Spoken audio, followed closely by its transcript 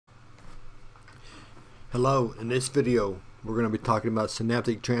Hello, in this video we're going to be talking about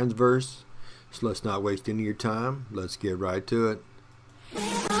synaptic transverse, so let's not waste any of your time. Let's get right to it.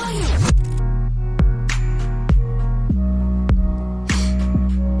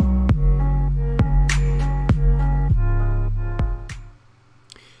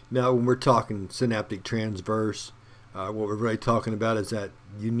 Now when we're talking synaptic transverse, what we're really talking about is that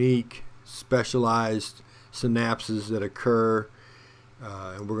unique, specialized synapses that occur.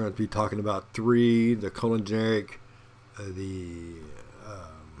 And we're going to be talking about three: the cholinergic, the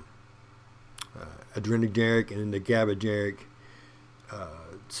adrenergic, and the GABAergic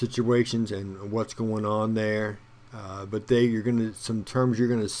situations and what's going on there. But some terms you're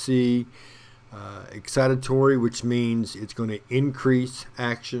going to see: excitatory, which means it's going to increase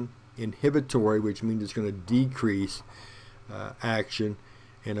action; inhibitory, which means it's going to decrease action;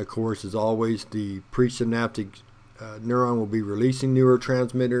 and of course, as always, the presynaptic neuron will be releasing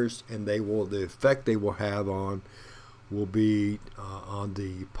neurotransmitters, and the effect they will have on will be on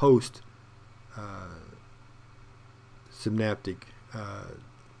the post synaptic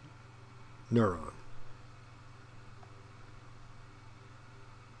neuron.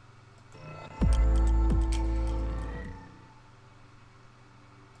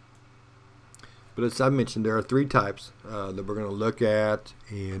 But as I mentioned, there are three types that we're going to look at,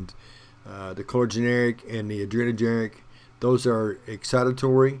 and the cholinergic and the adrenergic, those are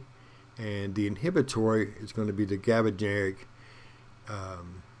excitatory, and the inhibitory is going to be the GABAergic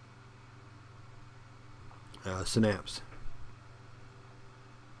synapse.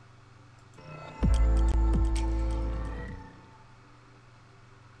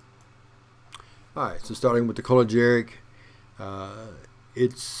 Alright, so starting with the cholinergic,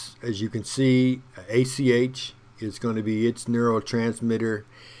 it's, as you can see, ACH is going to be its neurotransmitter,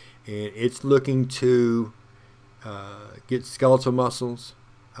 and it's looking to get skeletal muscles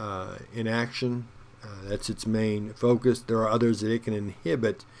in action. That's its main focus. There are others that it can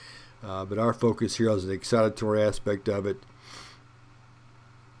inhibit, but our focus here is the excitatory aspect of it.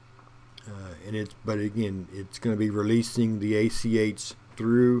 But again, it's going to be releasing the ACH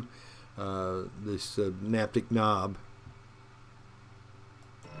through this synaptic knob.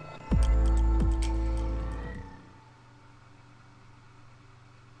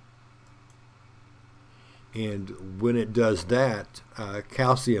 And when it does that,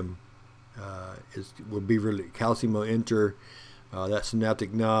 calcium calcium will enter that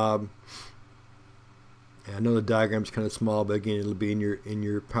synaptic knob. And I know the diagram's kind of small, but again, it'll be in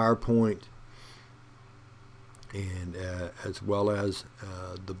your PowerPoint, and as well as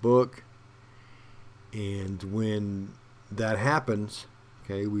the book. And when that happens,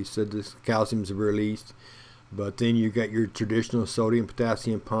 okay, we said this calcium's released, but then you got your traditional sodium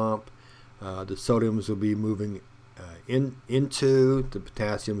potassium pump. The sodiums will be moving into, the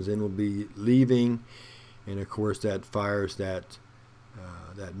potassiums then will be leaving, and of course that fires that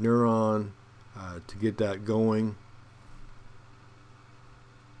neuron to get that going.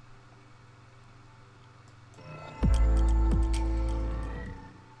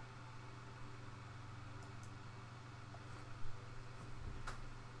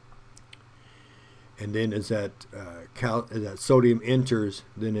 And then as that sodium enters,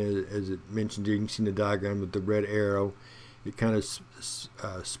 then as it mentioned, you can see in the diagram with the red arrow, it kind of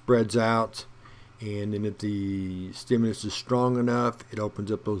spreads out, and then if the stimulus is strong enough, it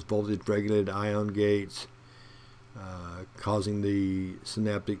opens up those voltage regulated ion gates, causing the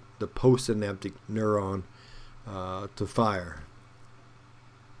postsynaptic neuron to fire.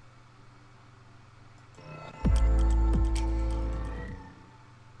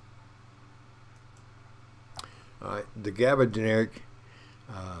 The GABAergic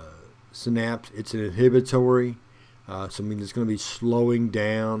synapse, it's an inhibitory, so I mean it's going to be slowing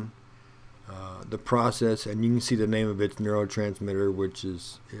down the process, and you can see the name of its neurotransmitter, which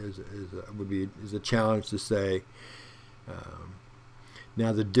is a challenge to say.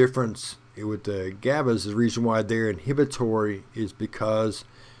 Now the difference with the GABAs, the reason why they're inhibitory is because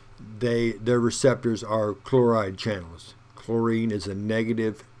their receptors are chloride channels. Chlorine is a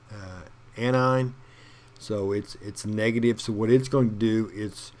negative anion. So it's negative. So what it's going to do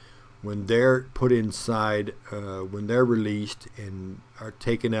is, when they're put inside, when they're released and are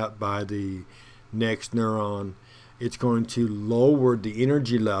taken up by the next neuron, it's going to lower the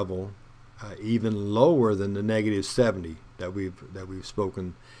energy level even lower than the -70 that we've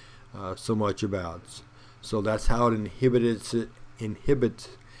spoken so much about. So that's how it inhibits the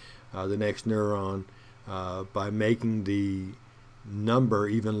next neuron by making the number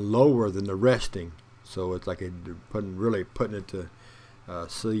even lower than the resting. So it's like really putting it to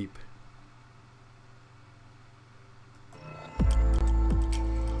sleep.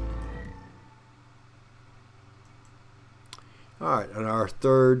 All right, and our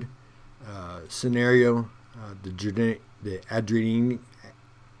third scenario, the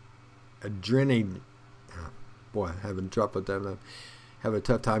adrenaline, boy, having trouble with that. Having a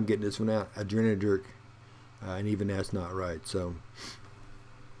tough time getting this one out. Adrenergic, and even that's not right. So,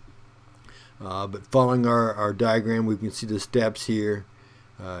 but following our diagram, we can see the steps here.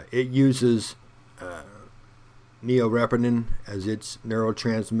 It uses norepinephrine as its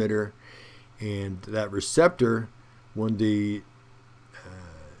neurotransmitter, and that receptor, when the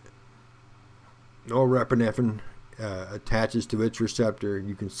norepinephrine attaches to its receptor,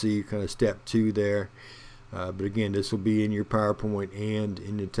 you can see kind of step 2 there. But again, this will be in your PowerPoint and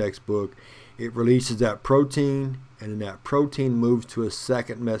in the textbook. It releases that protein, and then that protein moves to a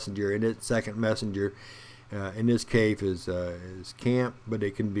second messenger, and its second messenger in this case is CAMP, but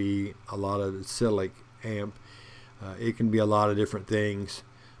it can be a lot of acylic AMP. It can be a lot of different things,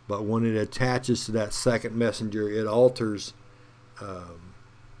 but when it attaches to that second messenger, it alters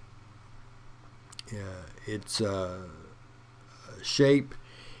its shape,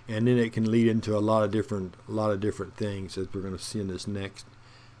 and then it can lead into a lot of different things, as we're going to see in this next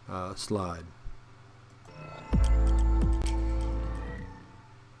slide.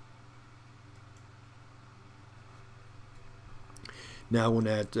 Now, when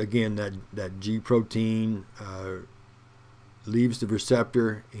that G protein leaves the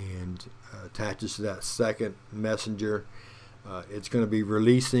receptor and attaches to that second messenger, it's going to be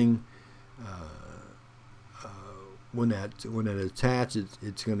releasing. When it attaches,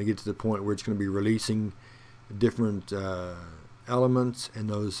 it's going to get to the point where it's going to be releasing different elements,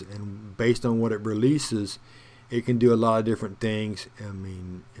 and based on what it releases, it can do a lot of different things. I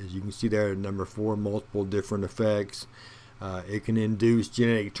mean, as you can see there, number 4, multiple different effects. It can induce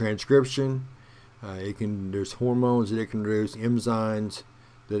genetic transcription. There's hormones that it can produce, enzymes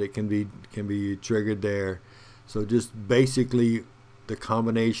that it can be triggered there. So just basically the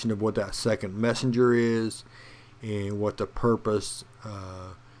combination of what that second messenger is and what the purpose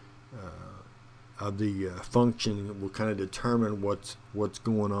of the function will kind of determine what's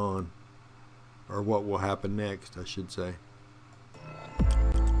going on, or what will happen next, I should say.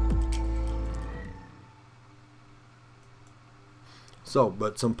 So,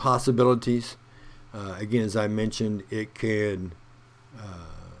 but some possibilities. Again, as I mentioned, it can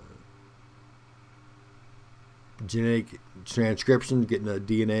genetic transcription, getting the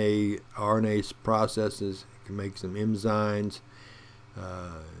DNA, RNA processes. It can make some enzymes,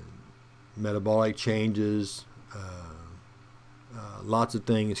 metabolic changes. Lots of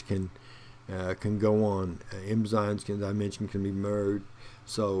things can go on. Enzymes, as I mentioned, can be merged.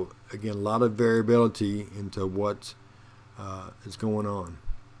 So again, a lot of variability into what is going on.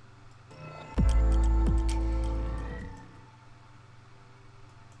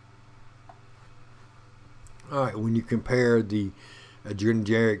 All right, when you compare the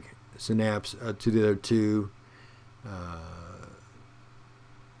adrenergic synapse to the other two,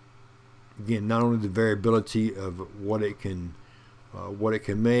 again, not only the variability of what it can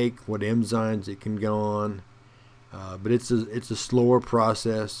make, what enzymes it can go on, but it's a slower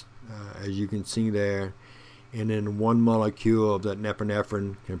process, as you can see there. And then one molecule of that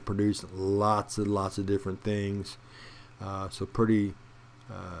norepinephrine can produce lots of different things. So pretty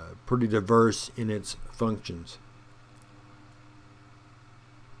diverse in its functions.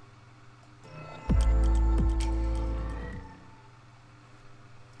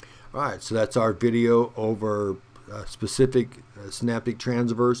 All right, so that's our video over specific synaptic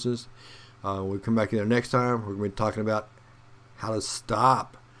transverses. We'll come back here next time. We're going to be talking about how to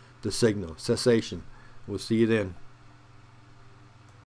stop the signal, cessation. We'll see you then.